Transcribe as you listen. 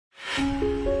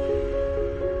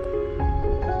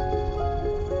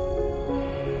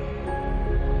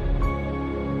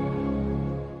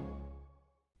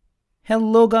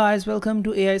Hello guys, welcome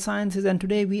to AI Sciences, and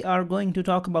today we are going to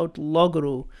talk about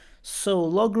Loguru. So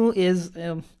Loguru is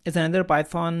another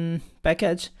Python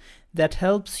package that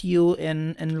helps you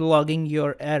in logging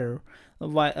your error.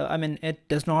 I mean, it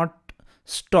does not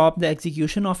stop the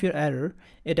execution of your error.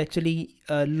 It actually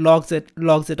logs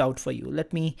it out for you.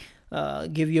 Let me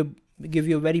give you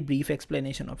a very brief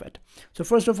explanation of it. So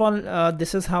first of all,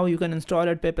 this is how you can install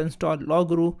it. Pip install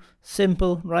Loguru,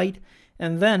 simple, right?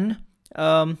 And then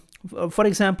for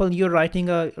example, you're writing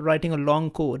a long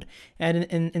code, and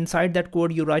inside that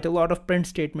code you write a lot of print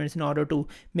statements in order to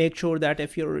make sure that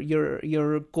if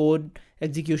your code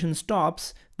execution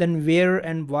stops, then where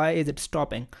and why is it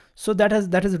stopping. So that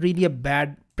is really a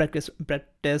bad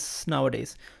practice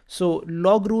nowadays. So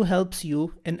Loguru helps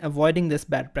you in avoiding this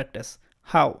bad practice.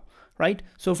 How? Right?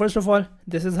 So first of all,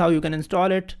 this is how you can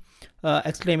install it.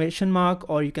 Exclamation mark,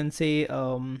 or you can say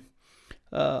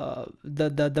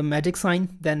the magic sign,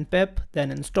 then pip, then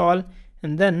install,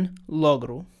 and then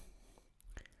Loguru.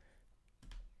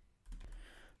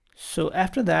 So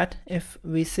after that, if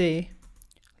we say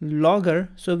logger,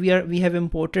 so we have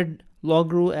imported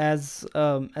Loguru as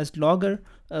logger.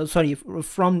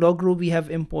 From Loguru we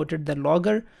have imported the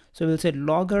logger. So we'll say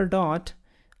logger dot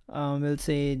we'll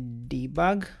say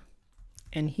debug,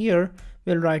 and here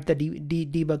we'll write the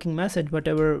debugging message,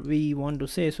 whatever we want to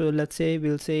say. So let's say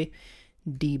we'll say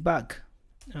debug.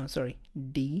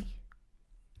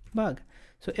 Debug.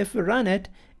 So if we run it,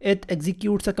 it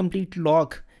executes a complete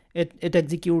log. It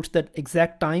executes that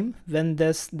exact time when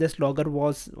this logger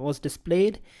was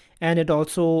displayed, and it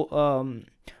also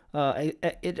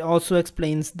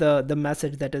explains the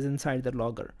message that is inside the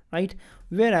logger, right?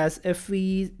 Whereas if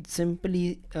we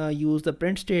simply use the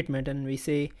print statement and we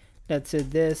say, let's say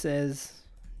this is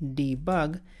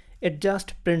debug, it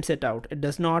just prints it out. It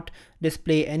does not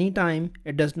display any time.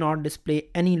 It does not display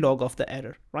any log of the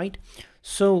error, right?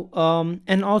 So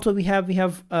and also we have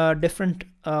different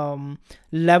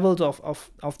levels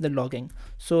of the logging.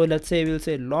 So let's say we'll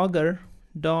say logger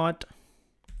dot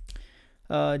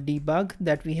debug,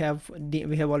 that we have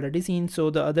already seen.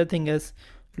 So the other thing is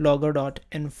logger dot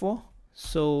info.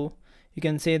 So you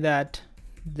can say that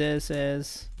this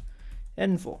is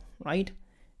info, right?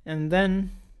 And then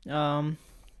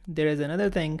there is another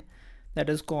thing that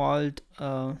is called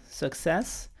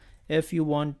success. If you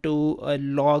want to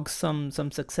log some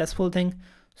successful thing,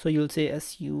 so you'll say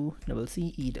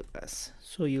succeeds.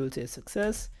 So you'll say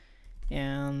success,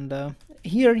 and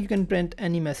here you can print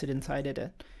any message inside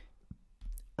it,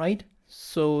 right?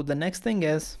 So the next thing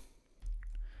is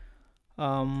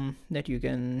that you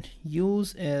can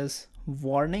use is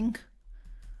warning,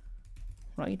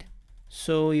 right?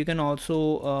 So you can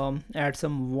also add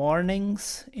some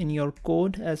warnings in your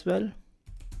code as well,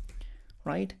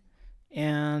 right?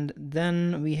 And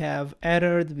then we have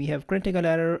error, we have critical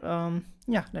error.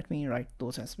 Yeah, let me write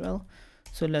those as well.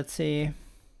 So let's say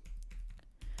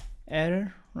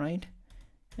error, right?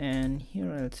 And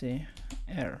here I'll say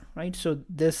error, right? So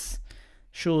this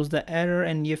shows the error,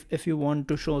 and if you want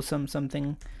to show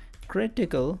something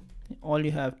critical, all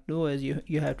you have to do is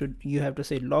you have to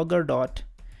say logger dot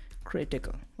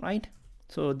critical, right?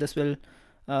 So this will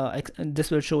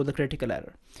show the critical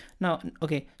error. Now,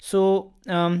 okay, so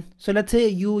so let's say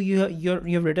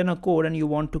you've written a code and you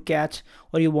want to catch,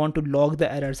 or you want to log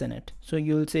the errors in it. So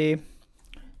you'll say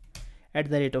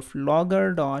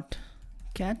 @logger dot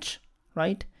catch,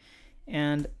 right?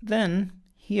 And then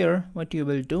here what you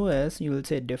will do is you will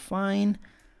say define,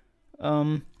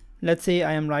 let's say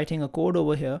I am writing a code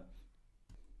over here.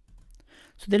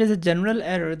 So there is a general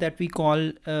error that we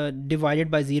call divided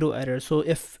by 0 error. So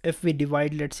if we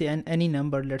divide, let's say any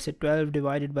number, let's say 12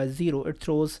 divided by 0, it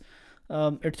throws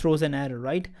an error,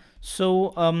 right?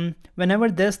 So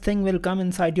whenever this thing will come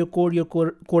inside your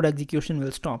code execution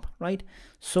will stop, right?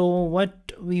 So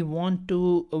what we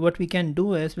can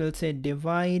do is we'll say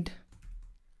divide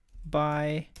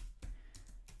by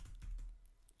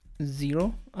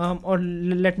 0, or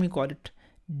let me call it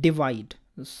divide.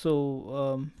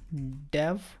 So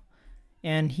dev,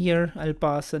 and here I'll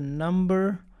pass a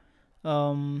number.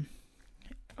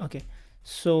 Okay,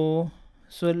 so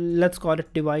let's call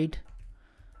it divide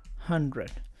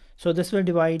 100. So this will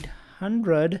divide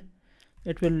 100.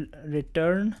 It will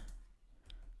return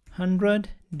 100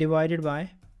 divided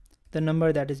by the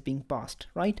number that is being passed,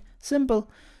 right?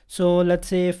 Simple. So let's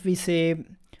say if we say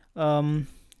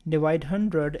divide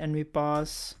 100 and we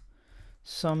pass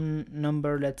some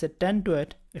number, let's say 10 to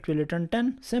it, it will return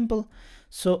 10. Simple.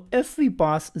 So if we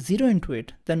pass 0 into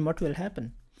it, then what will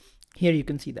happen? Here you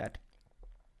can see that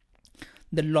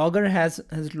the logger has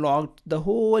logged the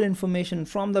whole information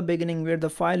from the beginning, where the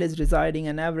file is residing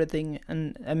and everything.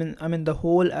 And I mean the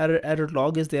whole error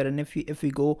log is there. And if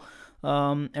we go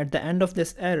at the end of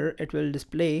this error, it will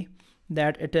display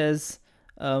that it is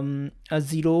a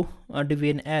 0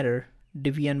 deviant error,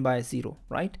 deviant by 0,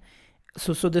 right?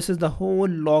 So this is the whole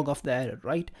log of the error,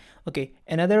 right? Okay,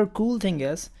 another cool thing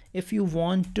is, if you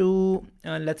want to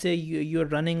let's say you're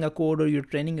running a code, or you're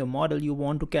training your model, you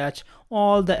want to catch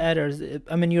all the errors.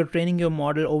 I mean, you're training your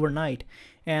model overnight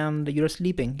and you're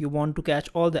sleeping, you want to catch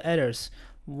all the errors.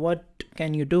 What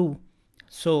can you do?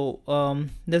 So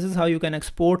this is how you can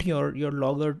export your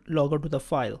logger to the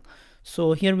file.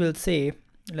 So here we'll say,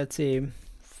 let's say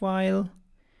file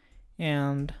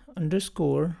and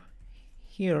underscore,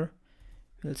 here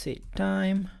we'll say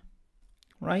time,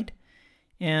 right?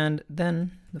 And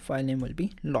then the file name will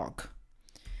be log.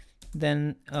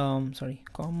 Then sorry,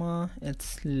 comma,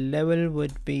 its level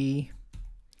would be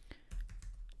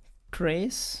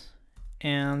trace,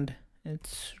 and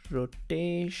its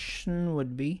rotation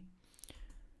would be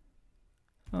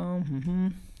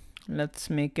let's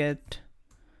make it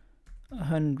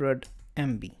 100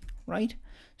 MB, right?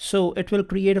 So it will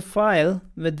create a file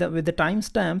with the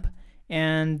timestamp,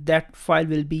 and that file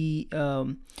will be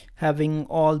having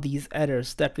all these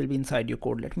errors that will be inside your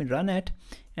code. Let me run it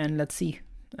and let's see.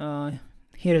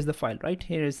 Here is the file, right?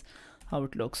 Here is how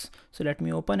it looks. So let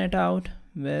me open it out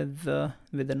with the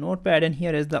notepad, and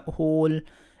here is the whole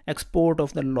export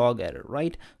of the log error,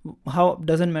 right? How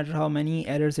doesn't matter how many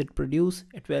errors it produce,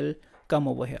 it will come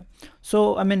over here.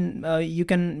 So I mean we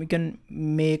can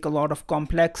make a lot of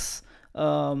complex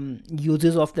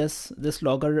uses of this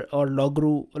logger or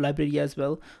Loguru library as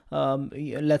well.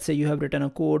 Let's say you have written a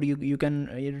code, you can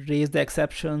raise the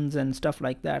exceptions and stuff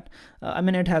like that. I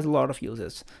mean, it has a lot of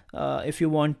uses. If you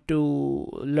want to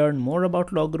learn more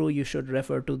about Loguru, you should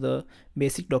refer to the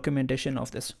basic documentation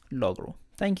of this Loguru.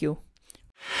 Thank you.